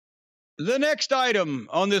The next item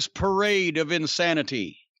on this parade of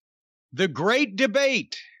insanity, the great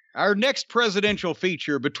debate, our next presidential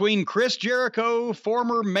feature between Chris Jericho,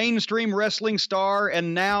 former mainstream wrestling star,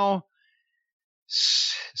 and now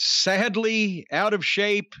sadly out of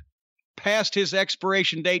shape, past his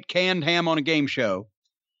expiration date, canned ham on a game show,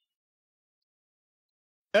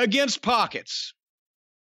 against Pockets.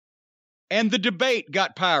 And the debate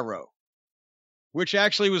got pyro, which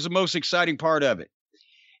actually was the most exciting part of it.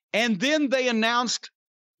 And then they announced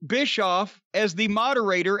Bischoff as the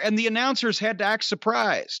moderator, and the announcers had to act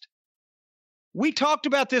surprised. We talked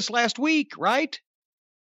about this last week, right?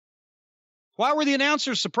 Why were the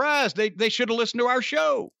announcers surprised? They should have listened to our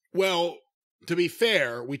show. Well, to be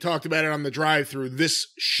fair, we talked about it on the Drive-Thru. This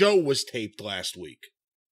show was taped last week.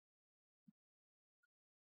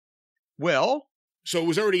 Well, so it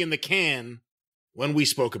was already in the can when we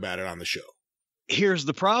spoke about it on the show. Here's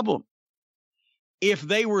the problem. If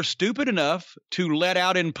they were stupid enough to let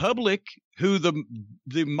out in public who the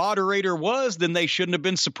moderator was, then they shouldn't have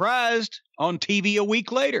been surprised on TV a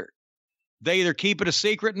week later. They either keep it a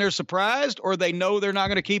secret and they're surprised, or they know they're not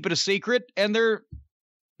going to keep it a secret and they're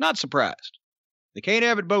not surprised. They can't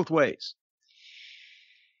have it both ways.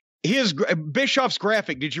 Bischoff's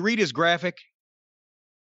graphic, did you read his graphic?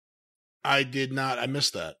 I did not. I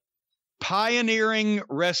missed that. Pioneering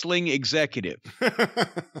wrestling executive.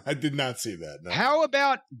 I did not see that. No. How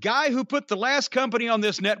about guy who put the last company on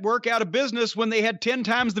this network out of business when they had 10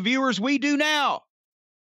 times the viewers we do now?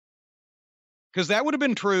 Because that would have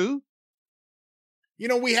been true. You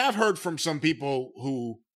know, we have heard from some people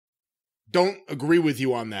who don't agree with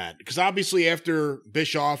you on that. Because obviously after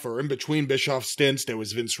Bischoff, or in between Bischoff stints, there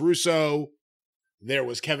was Vince Russo, there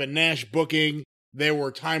was Kevin Nash booking, there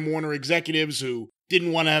were Time Warner executives who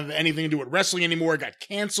didn't want to have anything to do with wrestling anymore. It got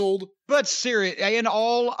canceled. But seriously, in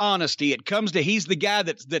all honesty, it comes to he's the guy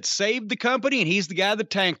that saved the company and he's the guy that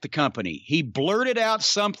tanked the company. He blurted out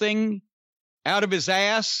something out of his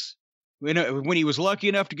ass when he was lucky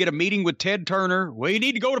enough to get a meeting with Ted Turner. Well, you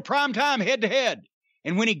need to go to primetime head-to-head.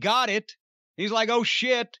 And when he got it, he's like, oh,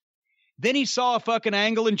 shit. Then he saw a fucking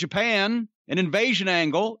angle in Japan, an invasion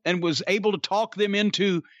angle, and was able to talk them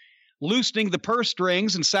into loosening the purse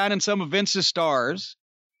strings and signing some of Vince's stars.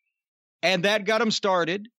 And that got him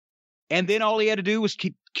started. And then all he had to do was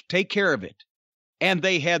take care of it. And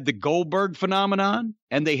they had the Goldberg phenomenon,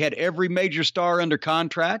 and they had every major star under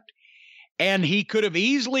contract. And he could have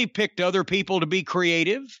easily picked other people to be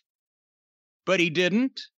creative, but he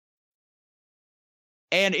didn't.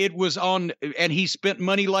 And he spent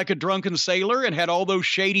money like a drunken sailor and had all those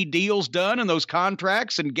shady deals done and those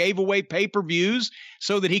contracts and gave away pay-per-views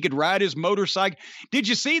so that he could ride his motorcycle. Did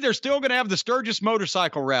you see they're still going to have the Sturgis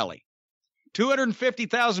Motorcycle Rally?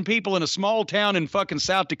 250,000 people in a small town in fucking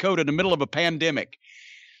South Dakota in the middle of a pandemic.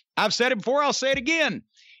 I've said it before, I'll say it again.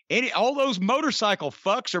 All those motorcycle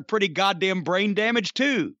fucks are pretty goddamn brain damaged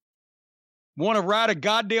too. Want to ride a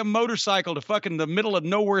goddamn motorcycle to fucking the middle of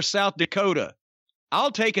nowhere, South Dakota.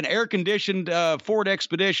 I'll take an air-conditioned Ford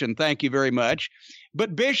Expedition, thank you very much.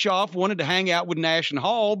 But Bischoff wanted to hang out with Nash and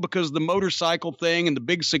Hall because of the motorcycle thing and the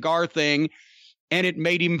big cigar thing, and it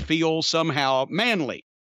made him feel somehow manly.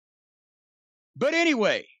 But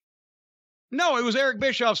anyway, no, it was Eric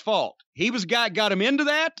Bischoff's fault. He was the guy that got him into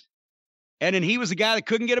that, and then he was the guy that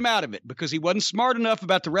couldn't get him out of it because he wasn't smart enough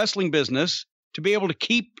about the wrestling business to be able to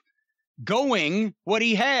keep going what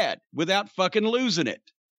he had without fucking losing it.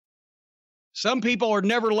 Some people are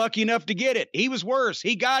never lucky enough to get it. He was worse.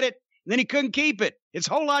 He got it, and then he couldn't keep it. It's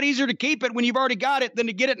a whole lot easier to keep it when you've already got it than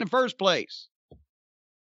to get it in the first place.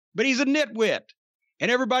 But he's a nitwit,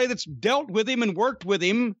 and everybody that's dealt with him and worked with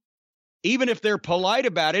him, even if they're polite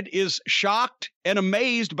about it, is shocked and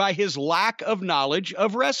amazed by his lack of knowledge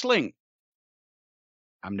of wrestling.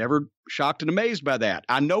 I'm never shocked and amazed by that.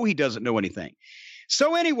 I know he doesn't know anything.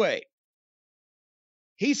 So anyway,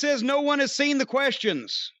 he says no one has seen the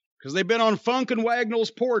questions because they've been on Funk and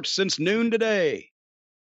Wagnall's porch since noon today.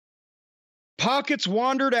 Pockets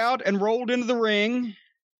wandered out and rolled into the ring.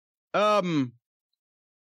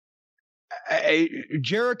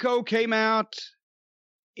 Jericho came out.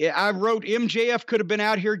 I wrote MJF could have been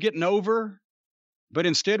out here getting over, but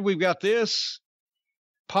instead we've got this.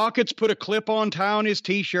 Pockets put a clip-on tie on his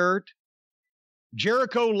T-shirt.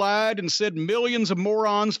 Jericho lied and said millions of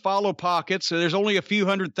morons follow Pockets, so there's only a few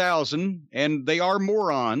 100,000, and they are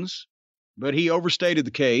morons, but he overstated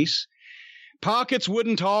the case. Pockets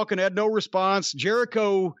wouldn't talk and had no response.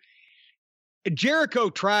 Jericho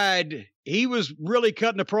tried. He was really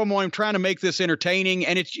cutting a promo on him, trying to make this entertaining,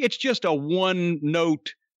 and it's just a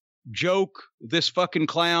one-note joke, this fucking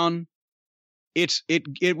clown.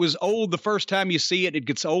 It was old the first time you see it. It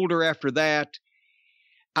gets older after that.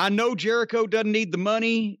 I know Jericho doesn't need the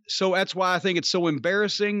money, so that's why I think it's so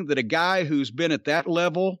embarrassing that a guy who's been at that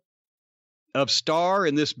level of star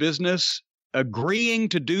in this business agreeing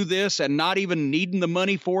to do this and not even needing the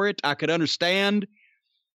money for it. I could understand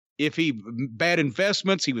if bad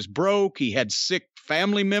investments, he was broke, he had sick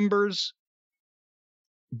family members,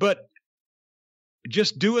 but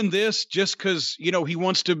just doing this just because, he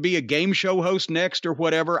wants to be a game show host next or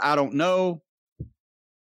whatever, I don't know.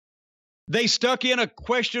 They stuck in a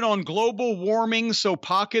question on global warming so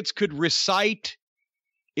Pockets could recite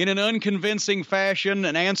in an unconvincing fashion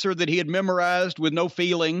an answer that he had memorized with no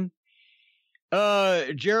feeling.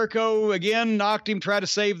 Jericho, again, knocked him, tried to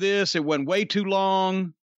save this. It went way too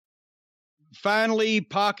long. Finally,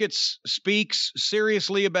 Pockets speaks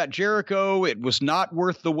seriously about Jericho. It was not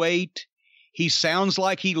worth the wait. He sounds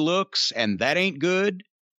like he looks, and that ain't good.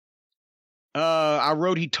 I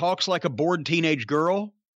wrote he talks like a bored teenage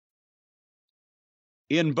girl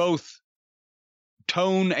in both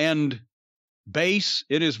tone and bass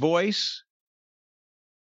in his voice.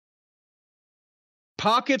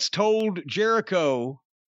 Pockets told Jericho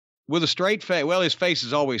with a straight face. Well, his face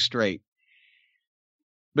is always straight.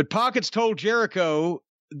 But Pockets told Jericho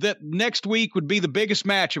that next week would be the biggest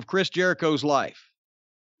match of Chris Jericho's life.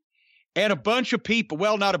 And a bunch of people,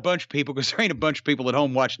 well, not a bunch of people, because there ain't a bunch of people at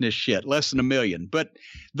home watching this shit, less than 1 million. But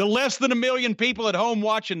the less than 1 million people at home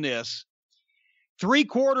watching this,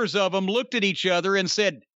 3/4 of them looked at each other and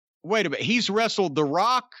said, wait a minute, he's wrestled The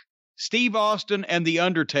Rock, Steve Austin, and The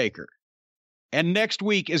Undertaker. And next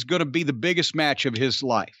week is going to be the biggest match of his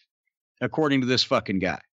life, according to this fucking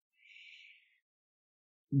guy.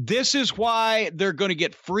 This is why they're going to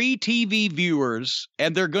get free TV viewers,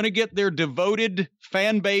 and they're going to get their devoted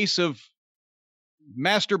fan base of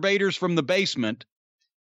masturbators from the basement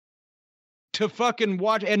to fucking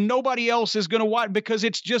watch, and nobody else is going to watch because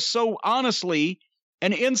it's just so honestly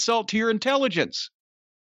an insult to your intelligence.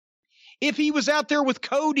 If he was out there with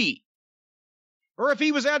Cody, or if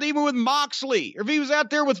he was out even with Moxley, or if he was out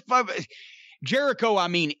there with Jericho, I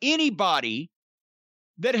mean, anybody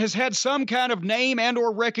that has had some kind of name and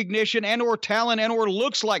or recognition and or talent and or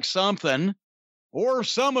looks like something, or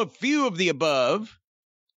few of the above,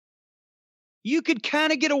 you could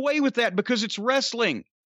kind of get away with that because it's wrestling.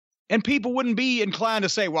 And people wouldn't be inclined to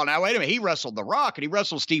say, well, now, wait a minute, he wrestled The Rock and he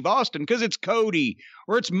wrestled Steve Austin because it's Cody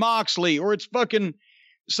or it's Moxley or it's fucking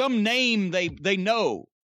some name they know.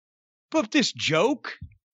 But this joke,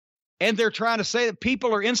 and they're trying to say that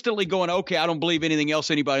people are instantly going, okay, I don't believe anything else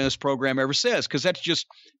anybody in this program ever says, because that's just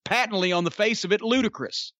patently on the face of it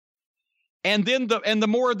ludicrous. And then the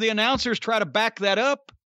more the announcers try to back that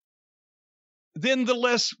up, then the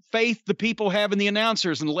less faith the people have in the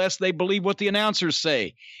announcers and the less they believe what the announcers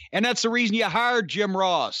say. And that's the reason you hired Jim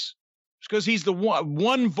Ross. It's because he's the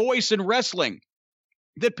one voice in wrestling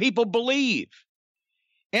that people believe.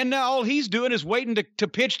 And now all he's doing is waiting to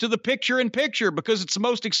pitch to the picture-in-picture because it's the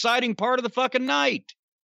most exciting part of the fucking night.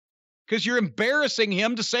 Because you're embarrassing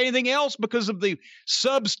him to say anything else because of the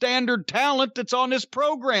substandard talent that's on this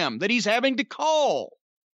program that he's having to call.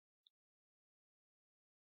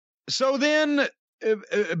 So then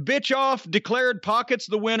Bischoff declared Pockets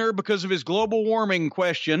the winner because of his global warming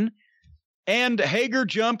question, and Hager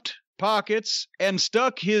jumped Pockets and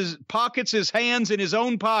stuck his hands in his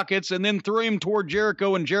own pockets and then threw him toward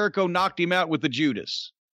Jericho, and Jericho knocked him out with the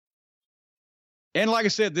Judas. And like I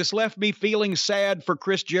said, this left me feeling sad for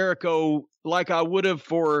Chris Jericho like I would have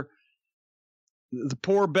for the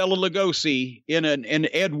poor Bela Lugosi in an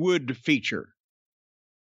Ed Wood feature.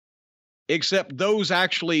 Except those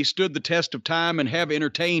actually stood the test of time and have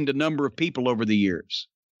entertained a number of people over the years.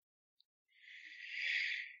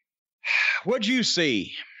 What'd you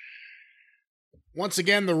see? Once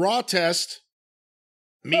again, the Raw test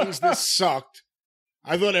means this sucked.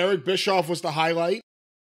 I thought Eric Bischoff was the highlight.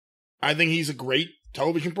 I think he's a great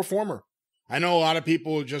television performer. I know a lot of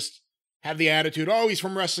people just have the attitude, oh, he's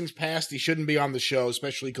from wrestling's past, he shouldn't be on the show,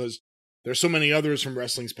 especially because there's so many others from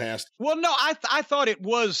wrestling's past. Well, no, I thought it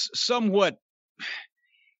was somewhat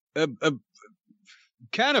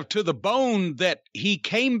kind of to the bone that he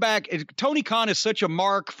came back. Tony Khan is such a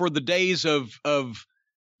mark for the days of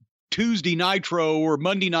Tuesday Nitro or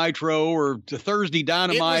Monday Nitro or Thursday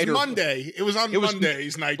Dynamite. It was Monday. It was on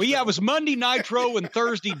Monday's Nitro. Well, yeah, it was Monday Nitro and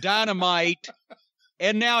Thursday Dynamite.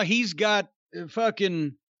 And now he's got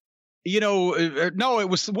fucking, Thursday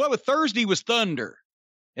was Thunder.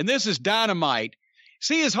 And this is Dynamite.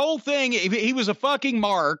 See, his whole thing, he was a fucking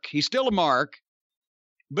mark. He's still a mark.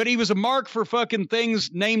 But he was a mark for fucking things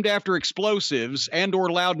named after explosives and or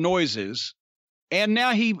loud noises. And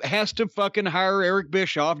now he has to fucking hire Eric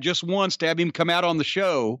Bischoff just once to have him come out on the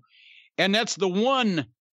show. And that's the one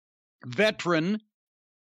veteran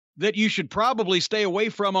that you should probably stay away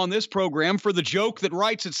from on this program for the joke that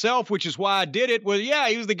writes itself, which is why I did it. Well, yeah,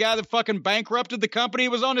 he was the guy that fucking bankrupted the company. He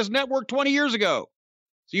was on his network 20 years ago.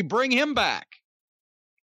 So you bring him back.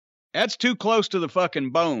 That's too close to the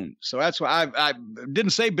fucking bone. So that's why I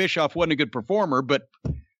didn't say Bischoff wasn't a good performer, but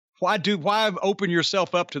why open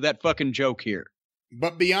yourself up to that fucking joke here?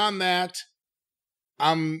 But beyond that,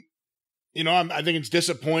 I think it's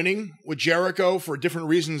disappointing with Jericho for different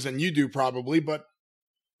reasons than you do probably, but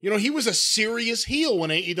he was a serious heel when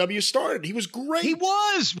AEW started. He was great. He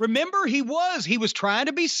was. Remember, he was. He was trying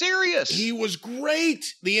to be serious. He was great.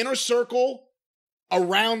 The inner circle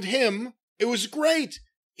around him, it was great.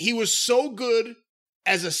 He was so good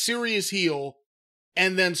as a serious heel,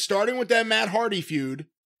 and then starting with that Matt Hardy feud,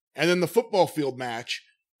 and then the football field match,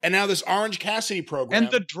 and now this Orange Cassidy program.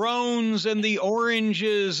 And the drones, and the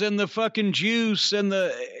oranges, and the fucking juice, and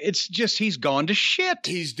it's just, he's gone to shit.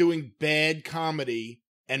 He's doing bad comedy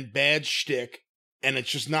and bad shtick, and it's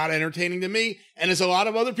just not entertaining to me. And there's a lot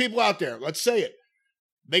of other people out there, let's say it.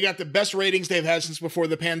 They got the best ratings they've had since before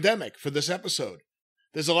the pandemic for this episode.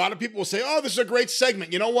 There's a lot of people who say, oh, this is a great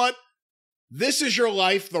segment. You know what? This Is Your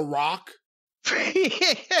Life, The Rock,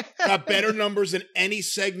 got better numbers than any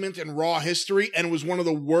segment in Raw history, and was one of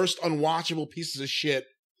the worst unwatchable pieces of shit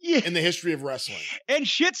in the history of wrestling. And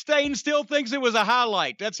Shitstain still thinks it was a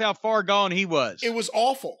highlight. That's how far gone he was. It was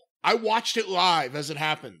awful. I watched it live as it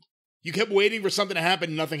happened. You kept waiting for something to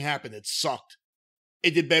happen, nothing happened. It sucked.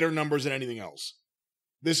 It did better numbers than anything else.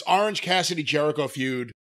 This Orange Cassidy Jericho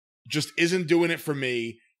feud just isn't doing it for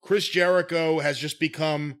me. Chris Jericho has just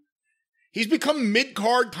become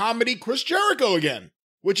mid-card comedy Chris Jericho again,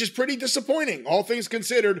 which is pretty disappointing, all things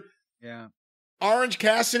considered. Yeah. Orange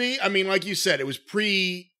Cassidy, I mean, like you said, it was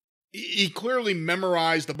he clearly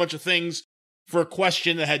memorized a bunch of things for a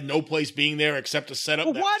question that had no place being there except to set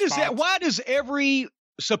up why does every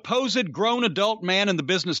supposed grown adult man in the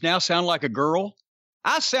business now sound like a girl?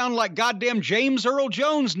 I sound like goddamn James Earl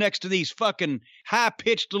Jones next to these fucking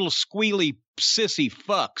high-pitched little squealy sissy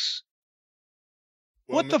fucks.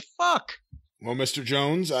 Well, what the fuck? Well, Mr.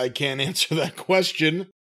 Jones, I can't answer that question.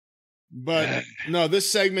 But no,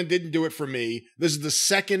 this segment didn't do it for me. This is the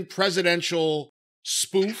second presidential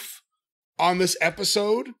spoof on this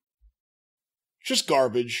episode. Just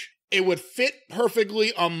garbage. It would fit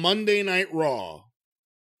perfectly on Monday Night Raw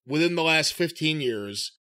within the last 15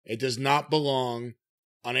 years. It does not belong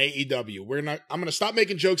on AEW. I'm going to stop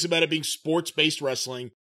making jokes about it being sports-based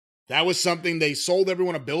wrestling. That was something they sold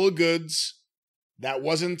everyone a bill of goods. That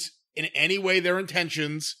wasn't in any way their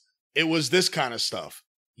intentions. It was this kind of stuff.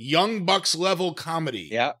 Young Bucks level comedy.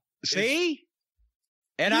 Yeah. See?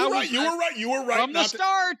 And you were right. From the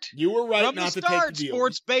start. You were right not to take the deal.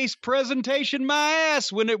 Sports-based presentation, my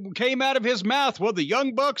ass, when it came out of his mouth. Well, the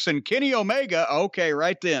Young Bucks and Kenny Omega. Okay,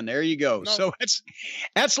 right then. There you go. No. So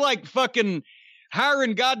that's like fucking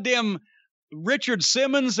hiring goddamn Richard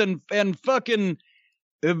Simmons and fucking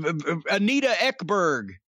Anita Ekberg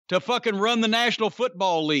to fucking run the National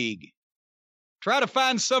Football League. Try to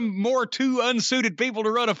find some more two unsuited people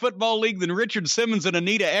to run a football league than Richard Simmons and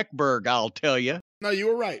Anita Ekberg, I'll tell you. No, you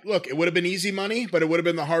were right. Look, it would have been easy money, but it would have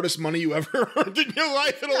been the hardest money you ever earned in your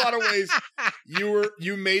life in a lot of ways.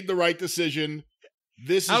 You made the right decision.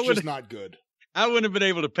 This is just not good. I wouldn't have been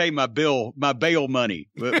able to pay my bail money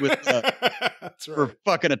with That's right. for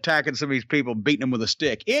fucking attacking some of these people, beating them with a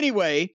stick. Anyway,